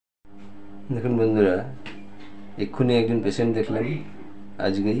দেখুন বন্ধুরা, এক্ষুনি একজন পেশেন্ট দেখলাম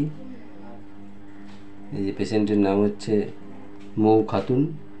আজকেই। এই যে পেশেন্টের নাম হচ্ছে মৌ খাতুন,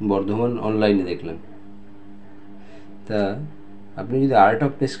 বর্ধমান, অনলাইনে দেখলাম। তা আপনি যদি আর্ট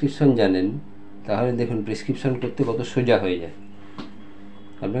অফ প্রেসক্রিপশন জানেন তাহলে দেখুন প্রেসক্রিপশন করতে কত সোজা হয়ে যায়।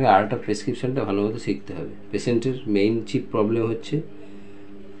 আপনাকে আর্ট অফ প্রেসক্রিপশনটা ভালো মতো শিখতে হবে। পেশেন্টের মেইন চিপ প্রবলেম হচ্ছে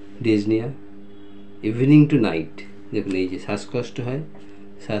ডিজনিয়া, ইভিনিং টু নাইট। দেখুন এই যে শ্বাসকষ্ট হয়,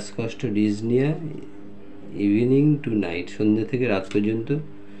 শ্বাসকষ্ট, ডিজনিয়া, ইভিনিং টু নাইট, সন্ধ্যে থেকে রাত পর্যন্ত,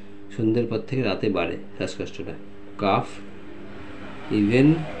 সন্ধ্যের পর থেকে রাতে বাড়ে শ্বাসকষ্টটা। Calf even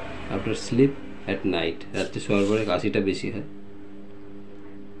after slip at night, রাত্রে শোয়ার পরে কাশিটা বেশি হয়।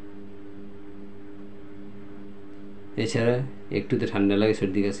 এছাড়া একটুতে ঠান্ডা লাগে,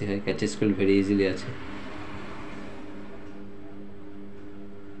 সর্দি কাশি হয়, ক্যাচেস কোল্ড ভেরি ইজিলি আছে।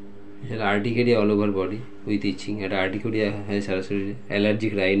 এছাড়া urticaria all over body with ইচিং, একটা আর্টিকেরিয়া হয় সারা শরীরে।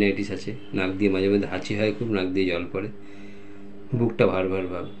 অ্যালার্জিক রাইনাইটিস আছে, নাক দিয়ে মাঝে মধ্যে হাঁচি হয়, খুব নাক দিয়ে জল পড়ে, বুকটা ভার ভার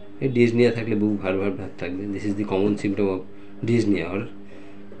ভাব। এই ডিজনিয়া থাকলে বুক ভার ভার ভাব থাকবে। This is the common symptom of dyspnoea or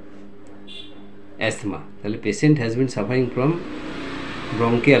asthma. তাহলে patient has been suffering from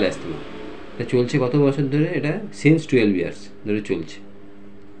bronchial asthma. এটা চলছে কত বছর ধরে? এটা সিন্স 12 ইয়ার্স ধরে চলছে।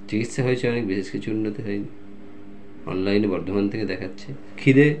 চিকিৎসা হয়েছে অনেক, বিশেষ কিছু উন্নতি হয়নি। অনলাইনে বর্ধমান থেকে দেখাচ্ছে।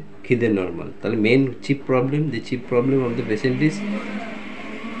 খিদে নর্মাল। তাহলে main chip problem of the patient is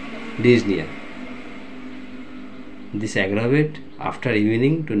dyspnoea. This aggravate after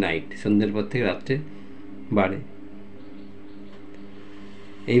evening to night, সন্ধ্যের পর থেকে রাত্রে বাড়ে।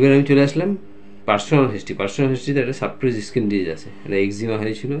 এইবার আমি চলে আসলাম পার্সোনাল হিস্ট্রিতে একটা সাপ্রেস স্কিন ডিজিজ আছে, একটা এক্সিমা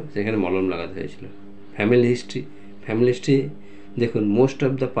হয়েছিল, সেখানে মলম লাগাতে হয়েছিল। ফ্যামিলি হিস্ট্রি দেখুন, most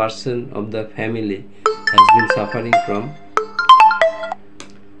of the person of the family has been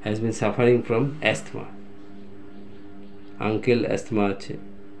suffering from asthma. Uncle asthma আছে,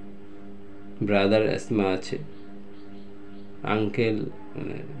 ব্রাদার অ্যাস্থমা আছে, আঙ্কেল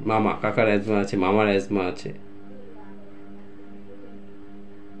মামা কাকার অ্যাজমা আছে, মামার অ্যাজমা আছে,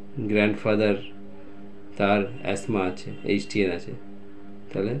 গ্র্যান্ডফাদার তার অ্যাসমা আছে, HTN আছে।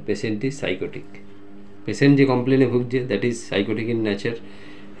 তাহলে পেশেন্ট ইজ সাইকোটিক। পেশেন্ট যে কমপ্লেনে ভুগছে that is psychotic in nature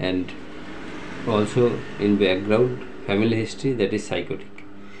and also in background family history that is psychotic.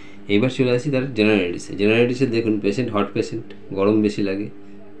 এইবার চলে আসি তার জেনারেটিসে। দেখুন পেশেন্ট হট পেশেন্ট, গরম বেশি লাগে,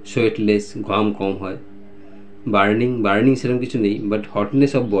 সোয়েটলেস, ঘাম কম হয়, বার্নিং সেরকম কিছু নেই, বাট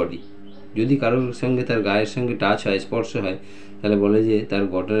হটনেস অফ বডি। যদি কারোর সঙ্গে তার গায়ের সঙ্গে টাচ হয়, স্পর্শ হয়, তাহলে বলে যে তার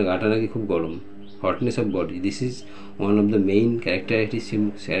গাটা নাকি খুব গরম। Hotness of body, this is one of the main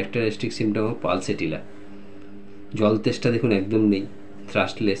characteristic symptom of pulsatilla. জল তেষ্টা দেখুন একদম নেই,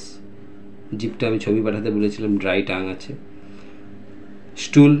 থ্রাস্টলেস, জিপটা আমি ছবি পাঠাতে বলেছিলাম, ড্রাই টাং আছে।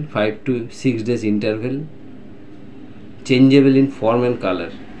 স্টুল 5 to 6 days interval, changeable in form and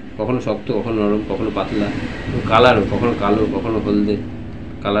colour, কখনো শক্ত, কখনো নরম, কখনো পাতলা, কালারও কখনো কালো, কখনো হলদে,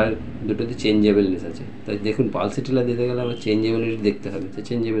 কালার দুটোতে চেঞ্জেবলনেস আছে। তাই দেখুন পালসেটিলা দিতে গেলে আমার চেঞ্জেবিলিটি দেখতে হবে, তো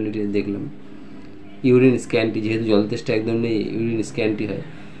চেঞ্জেবিলিটি দেখলাম। ইউরিন স্ক্যান্টি, যেহেতু জল তেষ্টা একদম নেই, ইউরিন স্ক্যান্টি হয়।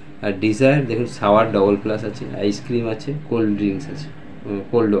 আর ডিজায়ার দেখুন সাওয়ার ডবল প্লাস আছে, আইসক্রিম আছে, কোল্ড ড্রিঙ্কস আছে,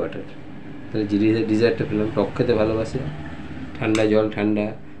 কোল্ড ওয়াটার। তাহলে ডিজায়ারটা পেলাম। টক খেতে ভালোবাসে, ঠান্ডা জল, ঠান্ডা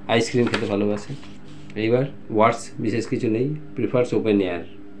আইসক্রিম খেতে ভালোবাসে। এইবার ওয়ার্ডস বিশেষ কিছু নেই, প্রিফার্স ওপেন এয়ার,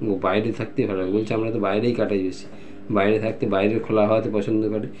 বাইরে থাকতেই ভালো লাগে। বলছে আমরা তো বাইরেই কাটাই বেশি, বাইরে থাকতে, বাইরের খোলা হাওয়াতে পছন্দ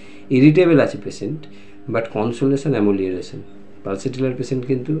করে। ইরিটেবল আছে পেশেন্ট, বাট কনসোলেশন অ্যামোলিয়ারেশন। পালসেটিলার পেশেন্ট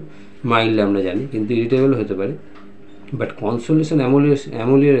কিন্তু মাইল্ড আমরা জানি, কিন্তু ইরিটেবল হতে পারে, but consolation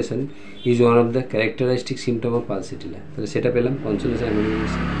অ্যামোলিয়ারেশন is one of the characteristic symptom of pulsatilla. তাহলে সেটা পেলাম, consolation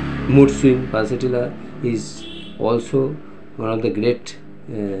অ্যামোলিয়ারেশন। Mood swing, pulsatilla is also one of the great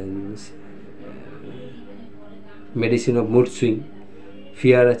medicine of mood swing.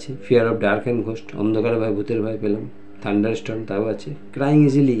 Fear আছে, fear of dark and ghost, অন্ধকার ভয়, ভূতের ভয় পেলাম। থান্ডার স্টর্ম তাও আছে। ক্রাইং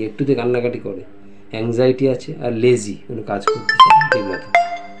ইজিলি, একটুতে কান্নাকাটি করে। অ্যাংজাইটি আছে, আর লেজি, কোনো কাজ করতে চায় ঠিক মতো,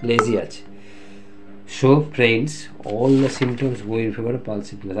 লেজি আছে। So friends, all the symptoms go in favour of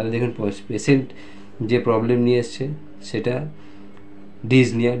pulsatilla. তাহলে দেখুন পেশেন্ট যে প্রবলেম নিয়ে এসছে সেটা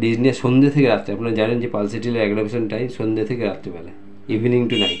ডিজনিয়া সন্ধ্যে থেকে রাত্রে। আপনারা জানেন যে পালসেটিলা অ্যাগ্রাভেশন টাইম সন্ধ্যে থেকে রাত্রেবেলা, ইভিনিং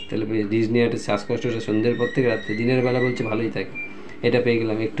টু নাইট। তাহলে ডিজনিয়াটা শ্বাসকষ্টটা সন্ধ্যের পর থেকে রাত্রে, দিনের বেলা বলছে ভালোই থাকে। এটা পেয়ে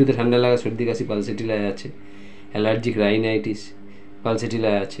গেলাম। একটুতে ঠান্ডা লাগা, সর্দি কাশি পালসেটিলায় আছে। অ্যালার্জিক রাইনাইটিস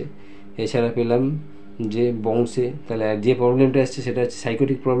পালসেটিলায় আছে। এছাড়া পেলাম যে বংশে, তাহলে যে প্রবলেমটা আসছে সেটা হচ্ছে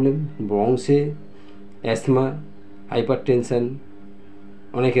সাইকোটিক প্রবলেম। বংশে অ্যাস্থমা, হাইপার টেনশন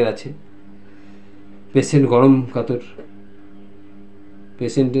অনেকের আছে। পেশেন্ট গরম কাতর,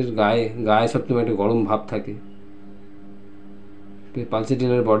 পেশেন্টের গায়ে সবসময় একটা গরম ভাব থাকে।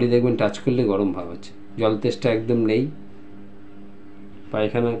 পালসেটিলার বডি দেখবেন টাচ করলে গরম ভাব আছে। জল তেষ্টা একদম নেই,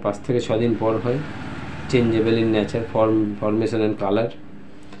 পায়খানা 5 থেকে 6 দিন পর হয়, changeable in nature, formation and colour.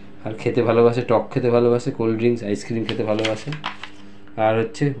 আর খেতে ভালোবাসে, টক খেতে ভালোবাসে, কোল্ড ড্রিঙ্কস আইসক্রিম খেতে ভালোবাসে। আর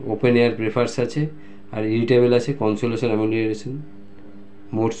হচ্ছে ওপেন এয়ার প্রেফার্স আছে, আর ইরিটেবল আছে, কনসোলেশন অ্যামোলিয়ারেশন,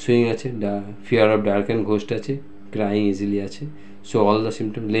 মুড সুইং আছে, fear of dark and ghost আছে, ক্রাইং ইজিলি আছে। So all the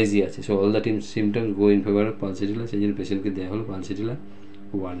symptom, lazy আছে। So all the symptoms go in favour of pulsatilla. সেই জন্য পেশেন্টকে দেওয়া হলো পালসেটিলা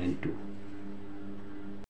 1 and 2।